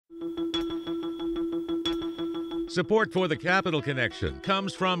Support for the Capital Connection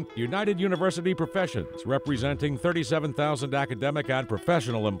comes from United University Professions, representing 37,000 academic and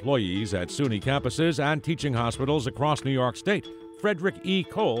professional employees at SUNY campuses and teaching hospitals across New York State. Frederick E.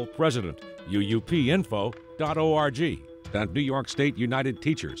 Cole, President, uupinfo.org. And New York State United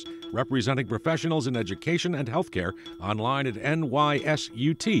Teachers, representing professionals in education and healthcare, online at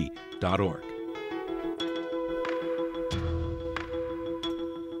nysut.org.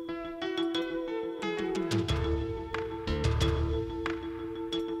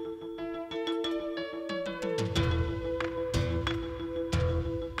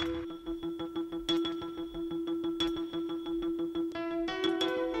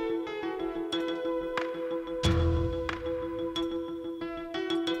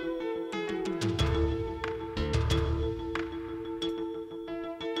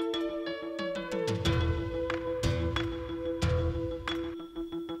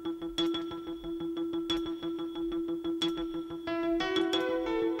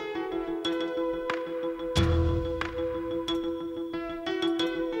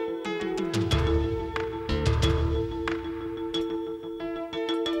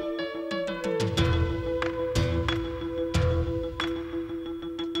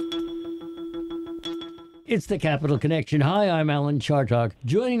 It's the Capital Connection. Hi, I'm Alan Chartock.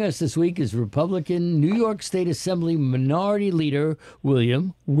 Joining us this week is Republican New York State Assembly Minority Leader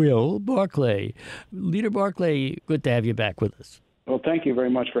Will Barclay. Leader Barclay, good to have you back with us. Well, thank you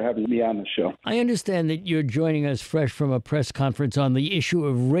very much for having me on the show. I understand that you're joining us fresh from a press conference on the issue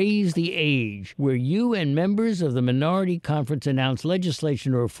of Raise the Age, where you and members of the Minority Conference announced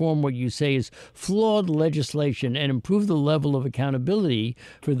legislation to reform what you say is flawed legislation and improve the level of accountability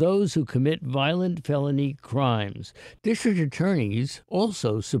for those who commit violent felony crimes. District attorneys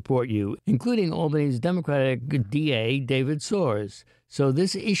also support you, including Albany's Democratic DA, David Soares. So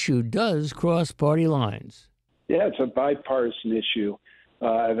this issue does cross party lines. Yeah, it's a bipartisan issue.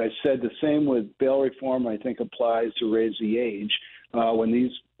 As I said, the same with bail reform, I think, applies to Raise the Age. When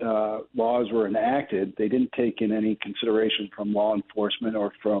these laws were enacted, they didn't take in any consideration from law enforcement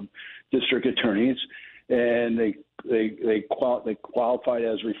or from district attorneys, and they qualified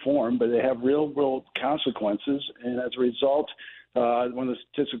as reform, but they have real-world consequences. And as a result, one of the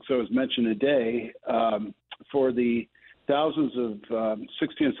statistics that was mentioned today, for the thousands of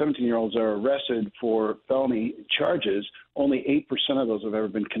 16 and 17-year-olds are arrested for felony charges. Only 8% of those have ever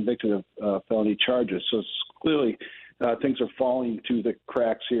been convicted of felony charges. So clearly things are falling through the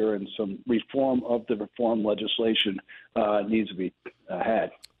cracks here, and some reform of the reform legislation needs to be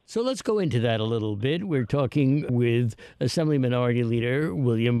had. So let's go into that a little bit. We're talking with Assembly Minority Leader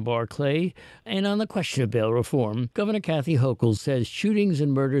William Barclay. And on the question of bail reform, Governor Kathy Hochul says shootings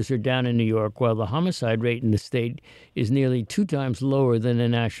and murders are down in New York, while the homicide rate in the state is nearly 2 times lower than the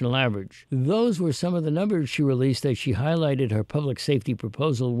national average. Those were some of the numbers she released as she highlighted her public safety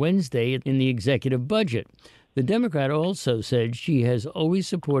proposal Wednesday in the executive budget. The Democrat also said she has always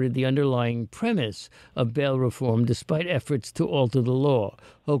supported the underlying premise of bail reform despite efforts to alter the law.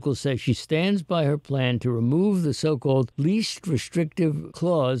 Hochul says she stands by her plan to remove the so-called least restrictive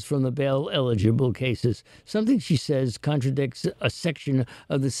clause from the bail-eligible cases, something she says contradicts a section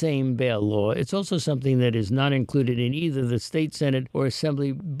of the same bail law. It's also something that is not included in either the state Senate or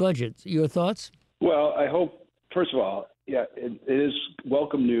Assembly budgets. Your thoughts? Well, I hope, first of all, yeah, it is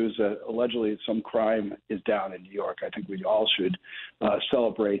welcome news that allegedly some crime is down in New York. I think we all should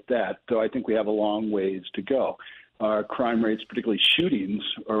celebrate that, though I think we have a long ways to go. Our crime rates, particularly shootings,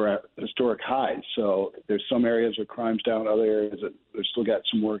 are at historic highs. So there's some areas where crime's down, other areas that they've still got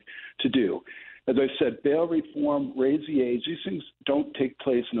some work to do. As I said, bail reform, raise the age, these things don't take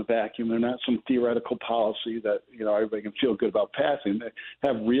place in a vacuum. They're not some theoretical policy that, everybody can feel good about passing. They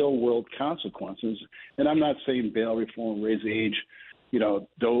have real-world consequences. And I'm not saying bail reform, raise the age,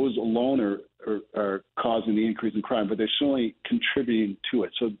 those alone are causing the increase in crime, but they're certainly contributing to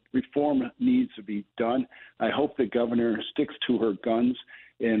it. So reform needs to be done. I hope the governor sticks to her guns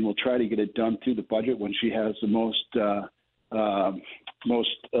and will try to get it done through the budget when she has the most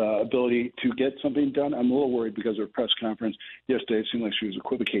ability to get something done. I'm a little worried because of her press conference yesterday. It seemed like she was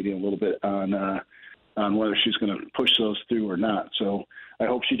equivocating a little bit on whether she's going to push those through or not. So I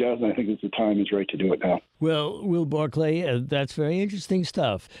hope she does, and I think the time is right to do it now. Well, Will Barclay, that's very interesting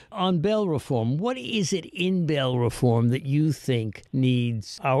stuff. On bail reform, what is it in bail reform that you think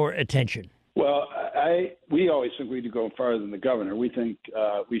needs our attention? Well, we always think we need to go farther than the governor. We think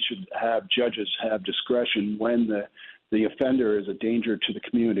we should have judges have discretion when the offender is a danger to the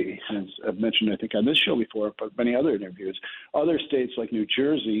community. As I've mentioned, I think, on this show before, but many other interviews. Other states like New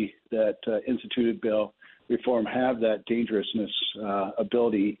Jersey that instituted bail reform have that dangerousness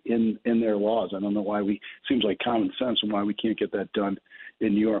ability in their laws. I don't know why seems like common sense and why we can't get that done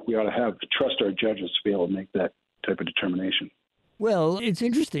in New York. We ought to trust our judges to be able to make that type of determination. Well, it's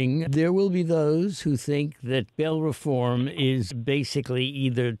interesting. There will be those who think that bail reform is basically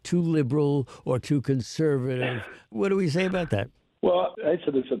either too liberal or too conservative. What do we say about that? Well, I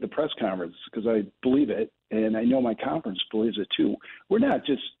said this at the press conference because I believe it, and I know my conference believes it too. We're not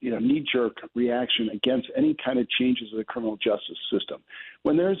just knee-jerk reaction against any kind of changes to the criminal justice system.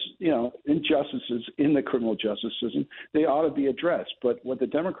 When there's injustices in the criminal justice system, they ought to be addressed. But what the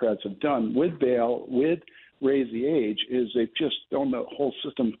Democrats have done with bail, with raise the age, is they've just thrown the whole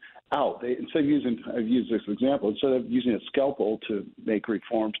system out. I've used this example, instead of using a scalpel to make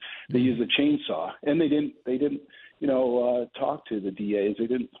reforms, they used a chainsaw, and they didn't talk to the DAs. They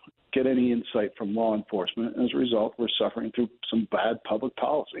didn't get any insight from law enforcement. As a result, we're suffering through some bad public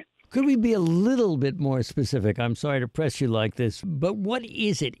policy. Could we be a little bit more specific? I'm sorry to press you like this, but what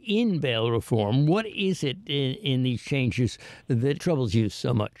is it in bail reform? What is it in these changes that troubles you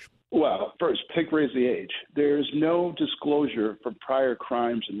so much? Well, first, raise the age. There's no disclosure for prior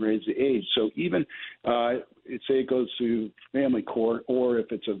crimes and raise the age. So even say it goes to family court, or if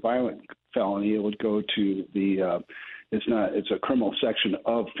it's a violent felony, it would go to it's a criminal section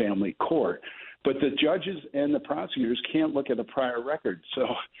of family court. But the judges and the prosecutors can't look at the prior record. So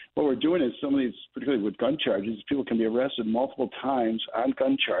what we're doing is some of these, particularly with gun charges, people can be arrested multiple times on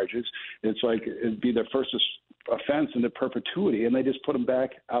gun charges. It's like it'd be their first offense into perpetuity, and they just put them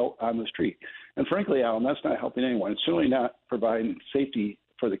back out on the street. And frankly, Alan, that's not helping anyone. It's certainly not providing safety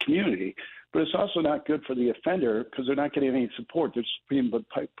for the community, but it's also not good for the offender because they're not getting any support. They're just being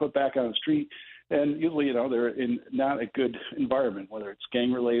put back on the street. And usually, they're in not a good environment, whether it's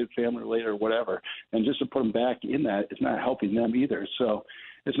gang-related, family-related, or whatever. And just to put them back in that is not helping them either. So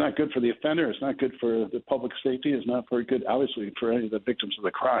it's not good for the offender. It's not good for the public safety. It's not very good, obviously, for any of the victims of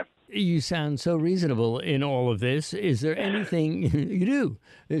the crime. You sound so reasonable in all of this. Is there anything you do?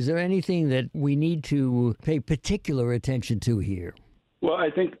 Is there anything that we need to pay particular attention to here? Well, I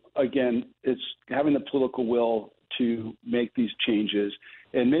think, again, it's having the political will to make these changes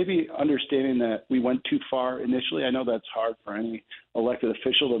and maybe understanding that we went too far initially. I know that's hard for any elected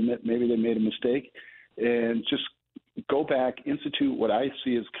official to admit maybe they made a mistake, and just go back, institute what I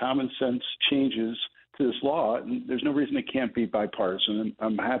see as common sense changes to this law. And there's no reason it can't be bipartisan. And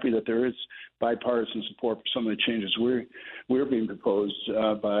I'm happy that there is bipartisan support for some of the changes we're being proposed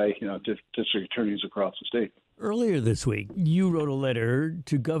by district attorneys across the state. Earlier this week, you wrote a letter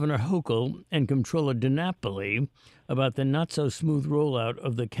to Governor Hochul and Comptroller DiNapoli about the not-so-smooth rollout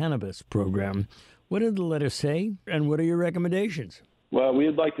of the cannabis program. What did the letter say, and what are your recommendations? Well,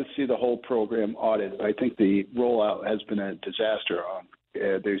 we'd like to see the whole program audited. I think the rollout has been a disaster.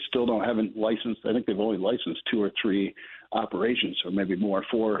 They still haven't licensed. I think they've only licensed 2 or 3 operations, or maybe more,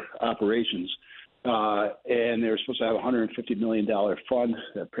 4 operations. And they're supposed to have a $150 million fund.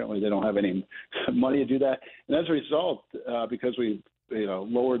 Apparently, they don't have any money to do that. And as a result, because we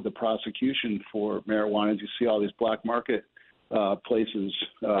lowered the prosecution for marijuana, you see all these black market places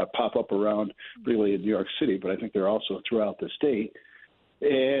pop up around, really in New York City, but I think they're also throughout the state.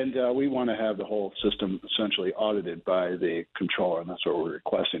 And we want to have the whole system essentially audited by the controller, and that's what we're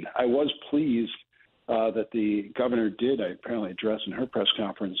requesting. I was pleased that the governor did apparently address in her press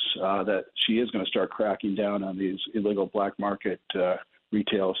conference that she is going to start cracking down on these illegal black market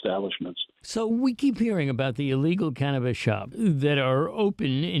retail establishments. So we keep hearing about the illegal cannabis shops that are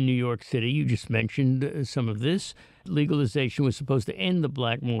open in New York City. You just mentioned some of this. Legalization was supposed to end the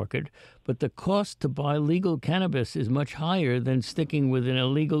black market, but the cost to buy legal cannabis is much higher than sticking with an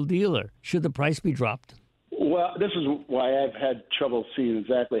illegal dealer. Should the price be dropped? Well, this is why I've had trouble seeing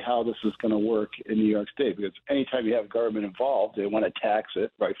exactly how this is going to work in New York State, because anytime you have government involved, they want to tax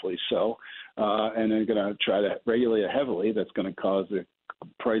it, rightfully so, and they're going to try to regulate it heavily. That's going to cause the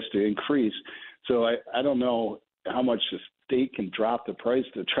price to increase. So I don't know how much the state can drop the price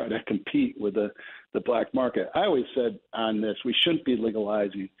to try to compete with the black market. I always said on this, we shouldn't be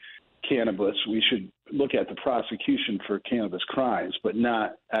legalizing cannabis. We should look at the prosecution for cannabis crimes, but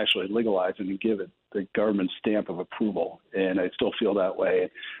not actually legalize it and give it the government stamp of approval. And I still feel that way.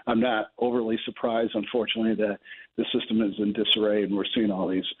 I'm not overly surprised, unfortunately, that the system is in disarray and we're seeing all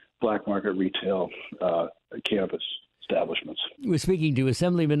these black market retail cannabis establishments. We're speaking to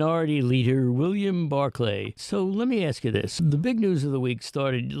Assembly Minority Leader William Barclay. So let me ask you this. The big news of the week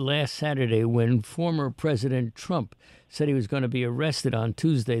started last Saturday when former President Trump said he was going to be arrested on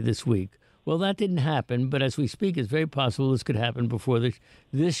Tuesday this week. Well, that didn't happen, but as we speak, it's very possible this could happen before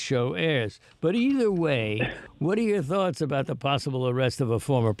this show airs. But either way, what are your thoughts about the possible arrest of a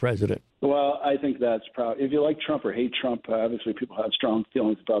former president? Well, I think that's probably, if you like Trump or hate Trump, obviously people have strong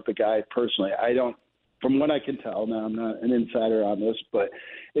feelings about the guy personally. I don't, from what I can tell, now I'm not an insider on this, but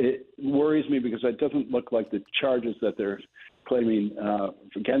it worries me because it doesn't look like the charges that they're claiming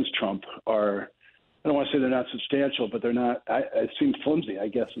against Trump are, I don't want to say they're not substantial, but they're not, it seems flimsy, I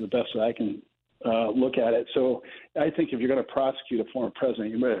guess, is the best that I can look at it. So I think if you're going to prosecute a former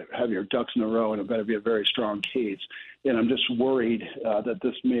president, you better have your ducks in a row, and it better be a very strong case. And I'm just worried that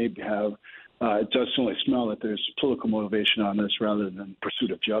this may have, it does certainly smell that there's political motivation on this rather than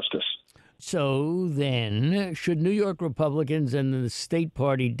pursuit of justice. So then, should New York Republicans and the state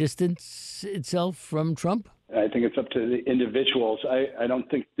party distance itself from Trump? I think it's up to the individuals. I don't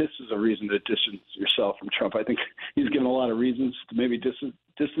think this is a reason to distance yourself from Trump. I think he's given a lot of reasons to maybe distance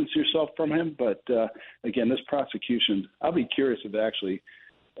yourself from him. But, again, this prosecution, I'll be curious if it actually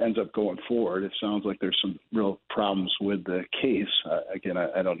ends up going forward. It sounds like there's some real problems with the case. Again,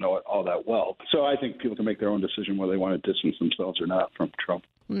 I don't know it all that well. So I think people can make their own decision whether they want to distance themselves or not from Trump.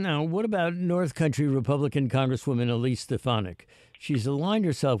 Now, what about North Country Republican Congresswoman Elise Stefanik? She's aligned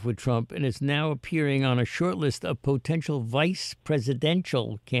herself with Trump and is now appearing on a short list of potential vice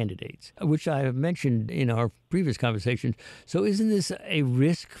presidential candidates, which I have mentioned in our previous conversations. So isn't this a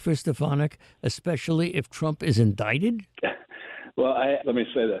risk for Stefanik, especially if Trump is indicted? Well, let me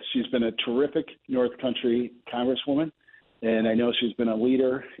say this. She's been a terrific North Country Congresswoman, and I know she's been a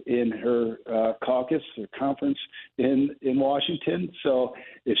leader in her caucus or conference in Washington. So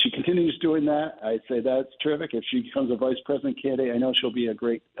if she continues doing that, I'd say that's terrific. If she becomes a vice president candidate, I know she'll be a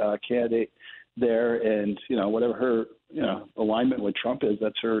great candidate there. And, whatever her, alignment with Trump is,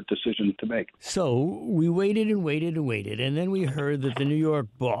 that's her decision to make. So we waited and waited and waited. And then we heard that the New York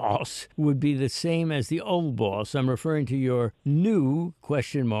boss would be the same as the old boss. I'm referring to your new,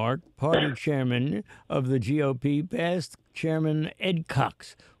 party chairman of the GOP, past Chairman Ed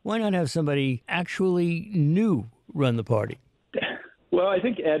Cox. Why not have somebody actually new run the party? Well, I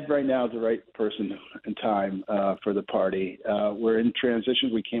think Ed right now is the right person and time for the party. We're in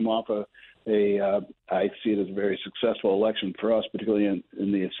transition. We came off I see it as a very successful election for us, particularly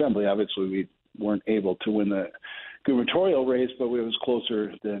in the Assembly. Obviously, we weren't able to win the gubernatorial race, but it was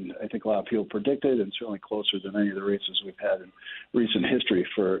closer than I think a lot of people predicted, and certainly closer than any of the races we've had in recent history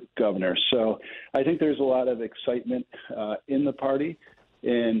for governor. So I think there's a lot of excitement in the party.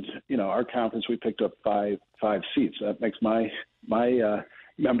 And, our conference, we picked up five seats. That makes my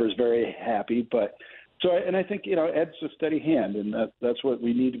members very happy. But I think, Ed's a steady hand, and that's what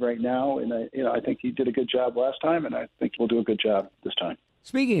we need right now. And, I think he did a good job last time, and I think he'll do a good job this time.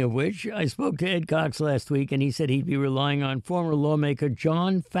 Speaking of which, I spoke to Ed Cox last week, and he said he'd be relying on former lawmaker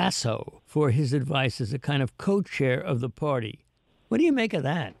John Faso for his advice as a kind of co-chair of the party. What do you make of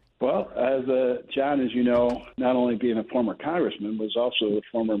that? Well, John, as you know, not only being a former congressman, was also a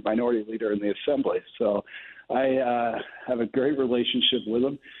former minority leader in the Assembly. So I have a great relationship with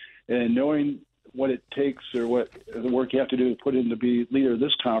him, and knowing what it takes or what the work you have to do to put in to be leader of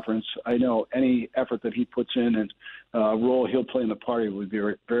this conference, I know any effort that he puts in and role he'll play in the party would be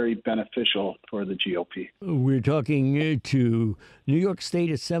very beneficial for the GOP. We're talking to New York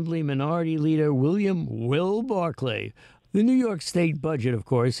State Assembly Minority Leader Will Barclay. The New York State budget, of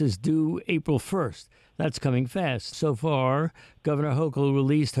course, is due April 1st. That's coming fast. So far, Governor Hochul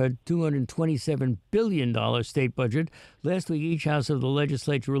released her $227 billion state budget. Last week, each house of the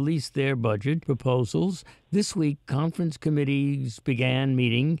legislature released their budget proposals. This week, conference committees began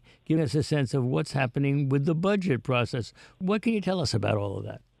meeting, giving us a sense of what's happening with the budget process. What can you tell us about all of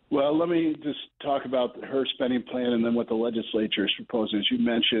that? Well, let me just talk about her spending plan and then what the legislature is proposing. As you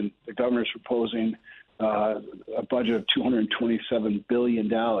mentioned, the governor's proposing a budget of $227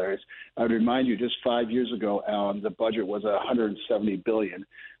 billion. I would remind you, just 5 years ago, Alan, the budget was $170 billion.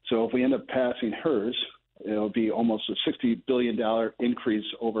 So if we end up passing hers, it'll be almost a $60 billion increase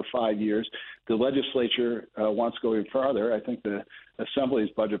over 5 years. The legislature wants to go even farther. I think the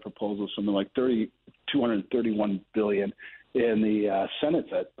Assembly's budget proposal is something like $231 billion, and the Senate's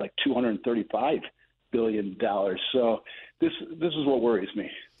at like $235 billion. So this is what worries me.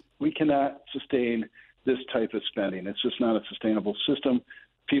 We cannot sustain this type of spending. It's just not a sustainable system.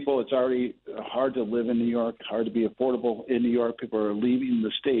 It's already hard to live in New York, hard to be affordable in New York. People are leaving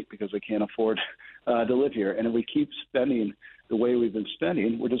the state because they can't afford to live here. And if we keep spending the way we've been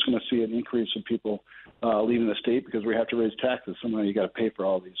spending, we're just going to see an increase of people leaving the state because we have to raise taxes. Somehow you got to pay for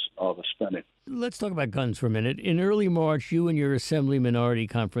all the spending. Let's talk about guns for a minute. In early March, you and your Assembly Minority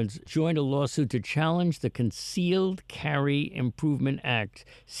Conference joined a lawsuit to challenge the Concealed Carry Improvement Act,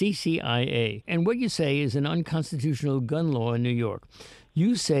 CCIA, and what you say is an unconstitutional gun law in New York.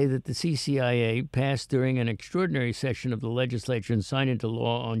 You say that the CCIA, passed during an extraordinary session of the legislature and signed into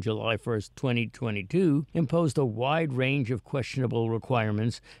law on July 1st, 2022, imposed a wide range of questionable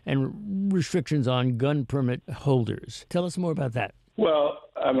requirements and restrictions on gun permit holders. Tell us more about that. Well,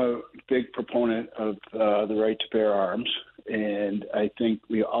 I'm a big proponent of the right to bear arms, and I think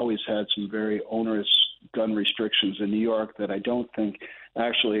we always had some very onerous gun restrictions in New York that I don't think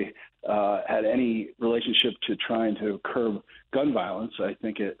actually had any relationship to trying to curb gun violence. I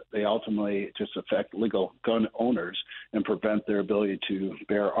think they ultimately just affect legal gun owners and prevent their ability to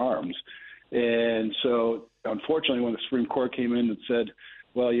bear arms. And so, unfortunately, when the Supreme Court came in and said,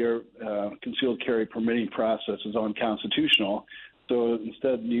 well, your concealed carry permitting process is unconstitutional, so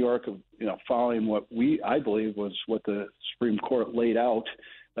instead of New York of following what I believe was what the Supreme Court laid out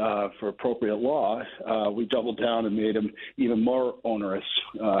for appropriate law, we doubled down and made them even more onerous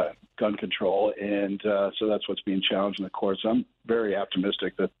gun control, and so that's what's being challenged in the courts. I'm very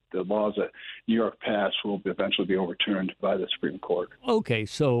optimistic that the laws that New York passed will eventually be overturned by the Supreme Court. Okay,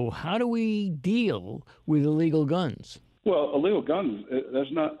 so how do we deal with illegal guns? Well, illegal guns,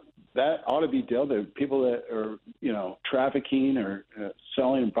 that ought to be dealt with. People that are, trafficking or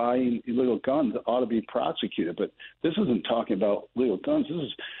selling and buying illegal guns ought to be prosecuted. But this isn't talking about legal guns.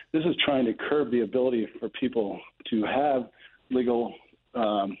 This is trying to curb the ability for people to have legal,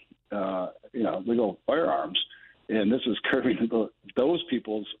 legal firearms, and this is curbing those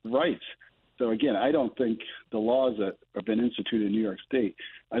people's rights. So again, I don't think the laws that have been instituted in New York State.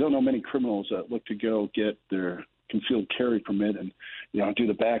 I don't know many criminals that look to go get their concealed carry permit and do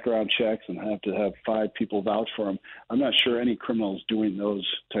the background checks and have to have 5 people vouch for them. I'm not sure any criminal is doing those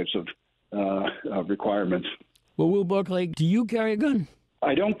types of requirements. Well, Will Barclay, do you carry a gun?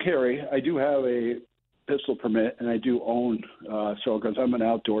 I don't carry. I do have a pistol permit, and I do own several guns. I'm an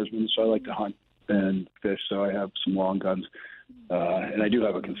outdoorsman, so I like to hunt and fish, so I have some long guns. And I do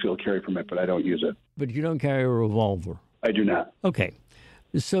have a concealed carry permit, but I don't use it. But you don't carry a revolver? I do not. Okay.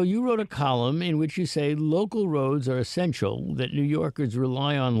 So you wrote a column in which you say local roads are essential, that New Yorkers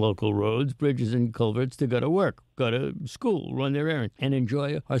rely on local roads, bridges, and culverts to go to work, go to school, run their errands, and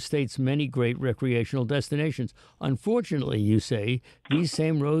enjoy our state's many great recreational destinations. Unfortunately, you say, these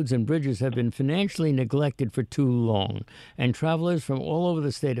same roads and bridges have been financially neglected for too long, and travelers from all over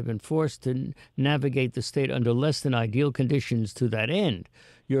the state have been forced to navigate the state under less than ideal conditions to that end.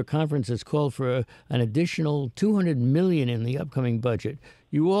 Your conference has called for an additional $200 million in the upcoming budget.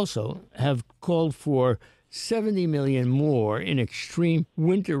 You also have called for $70 million more in extreme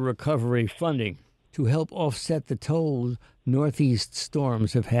winter recovery funding to help offset the toll northeast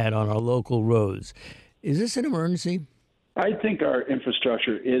storms have had on our local roads. Is this an emergency? I think our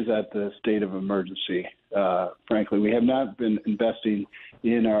infrastructure is at the state of emergency. Frankly, we have not been investing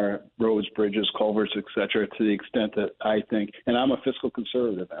in our roads, bridges, culverts, et cetera, to the extent that I think, and I'm a fiscal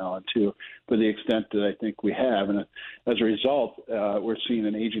conservative, Alan, too, but the extent that I think we have. And as a result, we're seeing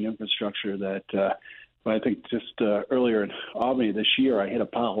an aging infrastructure that I think just earlier in Albany this year, I hit a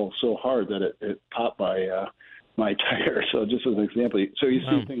pothole so hard that it popped my tire. So just as an example, so you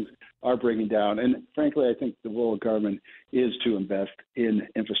see things are breaking down. And frankly, I think the role of government is to invest in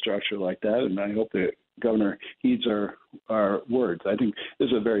infrastructure like that. And I hope the governor heeds our words. I think this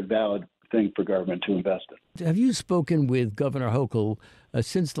is a very valid thing for government to invest in. Have you spoken with Governor Hochul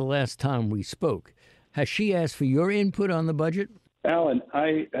since the last time we spoke? Has she asked for your input on the budget? Alan,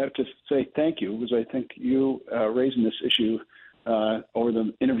 I have to say thank you, because I think you raising this issue over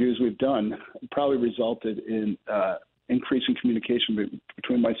the interviews we've done probably resulted in increasing communication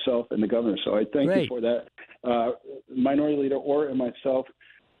between myself and the governor. So I thank you for that. Minority Leader Orr and myself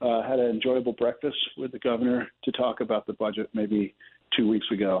had an enjoyable breakfast with the governor to talk about the budget maybe 2 weeks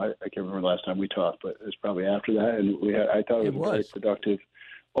ago. I can't remember the last time we talked, but it was probably after that. And I thought it was a very productive,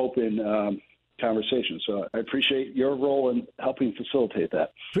 open conversation. So I appreciate your role in helping facilitate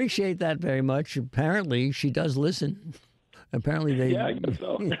that. Appreciate that very much. Apparently, she does listen. Apparently, they. Yeah, I guess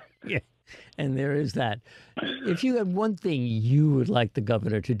so. Yeah. And there is that. If you had one thing you would like the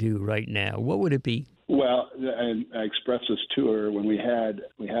governor to do right now, what would it be? Well, and I expressed this to her when we had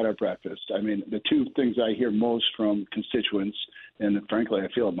our breakfast. I mean, the two things I hear most from constituents, and frankly,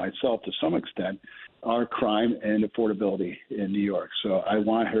 I feel it myself to some extent, are crime and affordability in New York. So I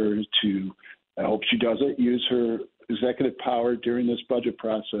want her to, I hope she does it, use her executive power during this budget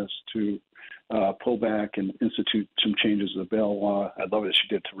process to pull back and institute some changes to the bail law. I'd love it if she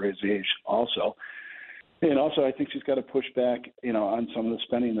did to raise the age also. And also, I think she's got to push back, on some of the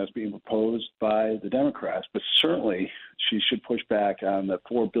spending that's being proposed by the Democrats. But certainly, she should push back on the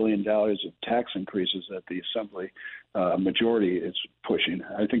 $4 billion of tax increases that the Assembly majority is pushing.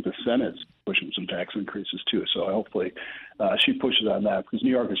 I think the Senate's pushing some tax increases too. So hopefully, she pushes on that because New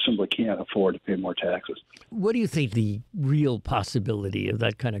Yorkers simply can't afford to pay more taxes. What do you think the real possibility of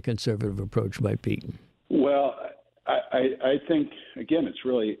that kind of conservative approach might be? Well, I think, again, it's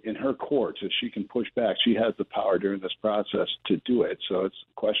really in her courts. If she can push back, she has the power during this process to do it. So it's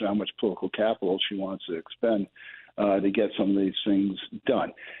a question of how much political capital she wants to expend to get some of these things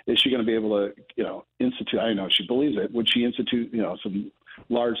done. Is she going to be able to, institute, I don't know, she believes it. Would she institute, some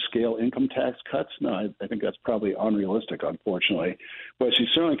large-scale income tax cuts? No, I think that's probably unrealistic, unfortunately. But she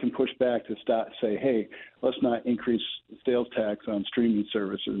certainly can push back to say, hey, let's not increase sales tax on streaming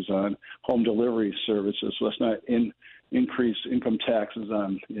services, on home delivery services. Let's not increase income taxes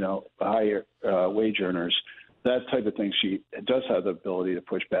on, higher wage earners. That type of thing, she does have the ability to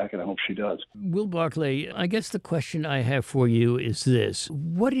push back, and I hope she does. Will Barclay, I guess the question I have for you is this.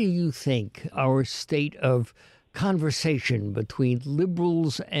 What do you think our state of conversation between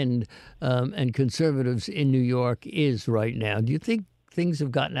liberals and conservatives in New York is right now? Do you think things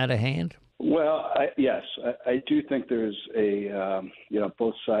have gotten out of hand? Well, yes. I do think there's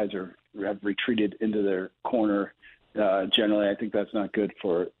both sides have retreated into their corner. Generally, I think that's not good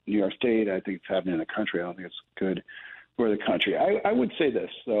for New York State. I think it's happening in the country. I don't think it's good for the country. I would say this,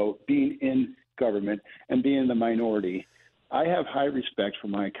 though, being in government and being in the minority, I have high respect for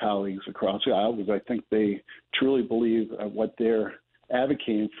my colleagues across the aisle because I think they truly believe what they're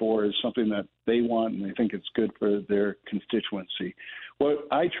advocating for is something that they want and they think it's good for their constituency. What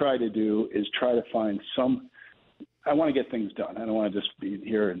I try to do is try to find I want to get things done. I don't want to just be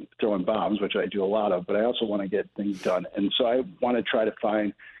here and throwing bombs, which I do a lot of, but I also want to get things done. And so I want to try to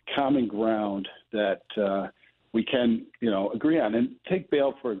find common ground that we can, agree on. And take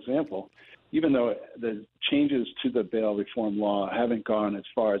bail, for example. Even though the changes to the bail reform law haven't gone as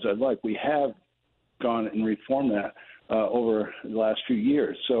far as I'd like, we have gone and reformed that over the last few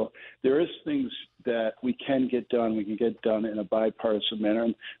years. So there is things that we can get done. We can get done in a bipartisan manner.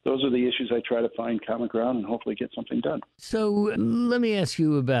 And those are the issues I try to find common ground and hopefully get something done. So let me ask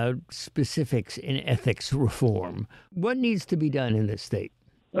you about specifics in ethics reform. What needs to be done in this state?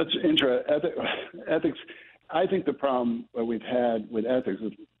 That's interesting. Ethics. I think the problem that we've had with ethics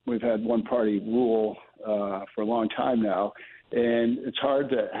is we've had one-party rule for a long time now, and it's hard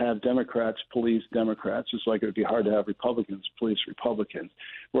to have Democrats police Democrats, just like it would be hard to have Republicans police Republicans.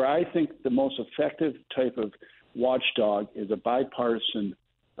 Where I think the most effective type of watchdog is a bipartisan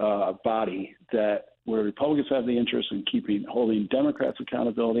body where Republicans have the interest in holding Democrats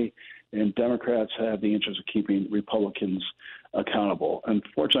accountability, and Democrats have the interest of keeping Republicans accountable.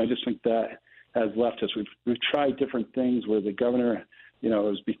 Unfortunately, I just think that has left us. We've tried different things where the governor, it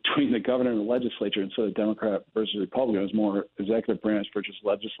was between the governor and the legislature instead of Democrat versus Republican. It was more executive branch versus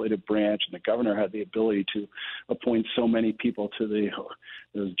legislative branch, and the governor had the ability to appoint so many people to it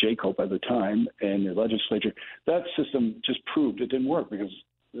was Jacob at the time, and the legislature. That system just proved it didn't work because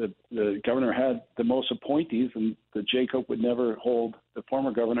the governor had the most appointees, and the Jacob would never hold the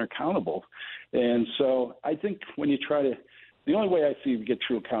former governor accountable. And so I think when you the only way I see to get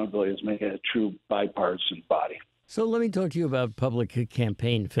true accountability is make it a true bipartisan body. So let me talk to you about public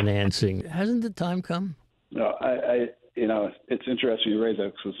campaign financing. Hasn't the time come? No, it's interesting you raise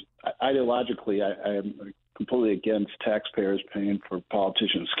that because ideologically I am completely against taxpayers paying for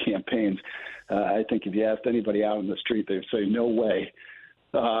politicians' campaigns. I think if you asked anybody out on the street, they'd say no way.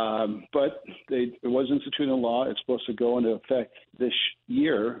 But it was instituted in law. It's supposed to go into effect this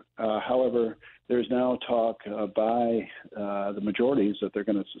year. However, there's now talk by the majorities that they're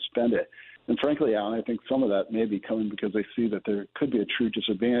going to suspend it. And frankly, Alan, I think some of that may be coming because they see that there could be a true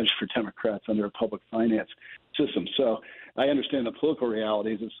disadvantage for Democrats under a public finance system. So I understand the political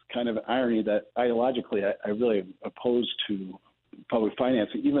realities. It's kind of an irony that ideologically I really am opposed to public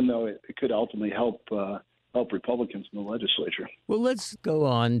financing, even though it could ultimately help Republicans in the legislature. Well, let's go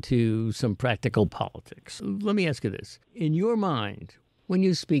on to some practical politics. Let me ask you this. In your mind, when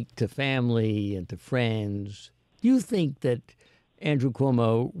you speak to family and to friends, do you think that Andrew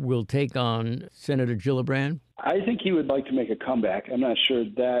Cuomo will take on Senator Gillibrand? I think he would like to make a comeback. I'm not sure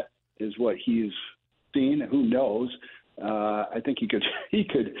that is what he's seen. Who knows? I think he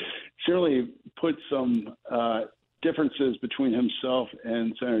could certainly put some differences between himself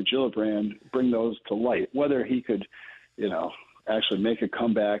and Senator Gillibrand, bring those to light. Whether he could, actually make a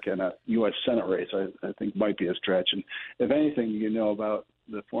comeback in a U.S. Senate race, I think might be a stretch. And if anything, about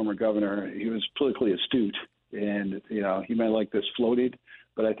the former governor, he was politically astute, and he might like this floated,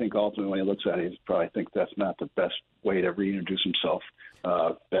 but I think ultimately when he looks at it, he probably thinks that's not the best way to reintroduce himself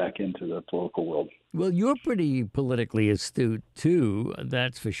back into the political world. Well, you're pretty politically astute, too,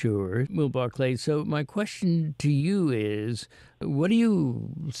 that's for sure, Will Barclay. So my question to you is, what do you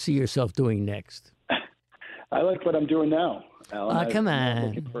see yourself doing next? I like what I'm doing now, Alan. Come on. I'm not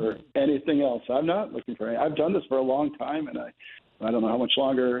looking for anything else. I'm not looking for anything. I've done this for a long time, and I don't know how much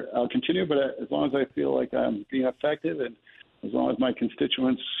longer I'll continue, but as long as I feel like I'm being effective and as long as my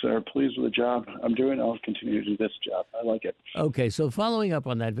constituents are pleased with the job I'm doing, I'll continue to do this job. I like it. Okay, so following up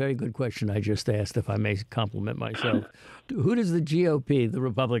on that very good question I just asked, if I may compliment myself, who does the GOP, the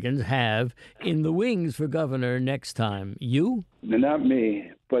Republicans, have in the wings for governor next time? You? Not me,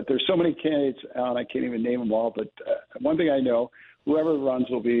 but there's so many candidates, Alan, I can't even name them all. But one thing I know, whoever runs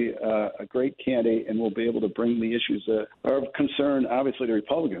will be a great candidate and will be able to bring the issues that are of concern, obviously, to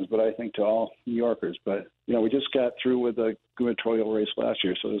Republicans, but I think to all New Yorkers. But, we just got through with the gubernatorial race last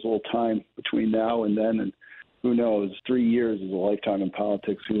year, so there's a little time between now and then. And who knows, 3 years is a lifetime in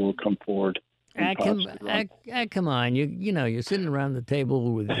politics. Who will come forward? Come on. You're sitting around the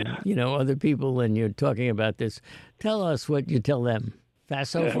table with, other people and you're talking about this. Tell us what you tell them.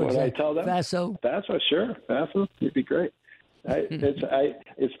 Faso, for example. What I tell them? Faso, sure. Faso, it'd be great.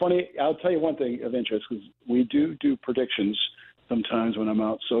 It's funny. I'll tell you one thing of interest, because we do predictions sometimes when I'm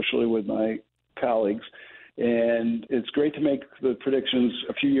out socially with my colleagues, and it's great to make the predictions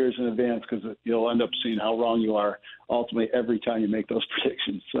a few years in advance because you'll end up seeing how wrong you are ultimately every time you make those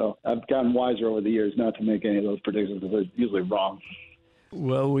predictions. So I've gotten wiser over the years not to make any of those predictions because they're usually wrong.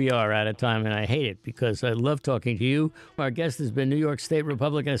 Well, we are out of time, and I hate it because I love talking to you. Our guest has been New York State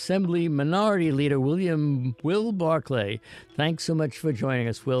Republican Assembly Minority Leader Will Barclay. Thanks so much for joining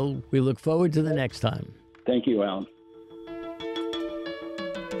us, Will. We look forward to the next time. Thank you, Alan.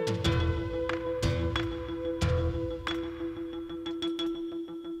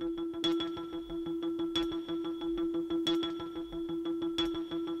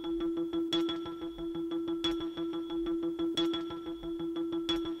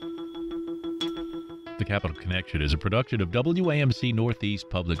 The Capital Connection is a production of WAMC Northeast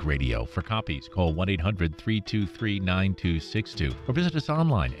Public Radio. For copies, call 1-800-323-9262 or visit us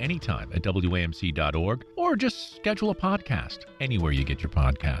online anytime at WAMC.org or just schedule a podcast anywhere you get your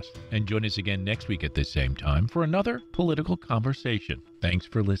podcast. And join us again next week at this same time for another political conversation. Thanks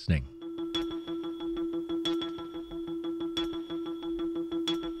for listening.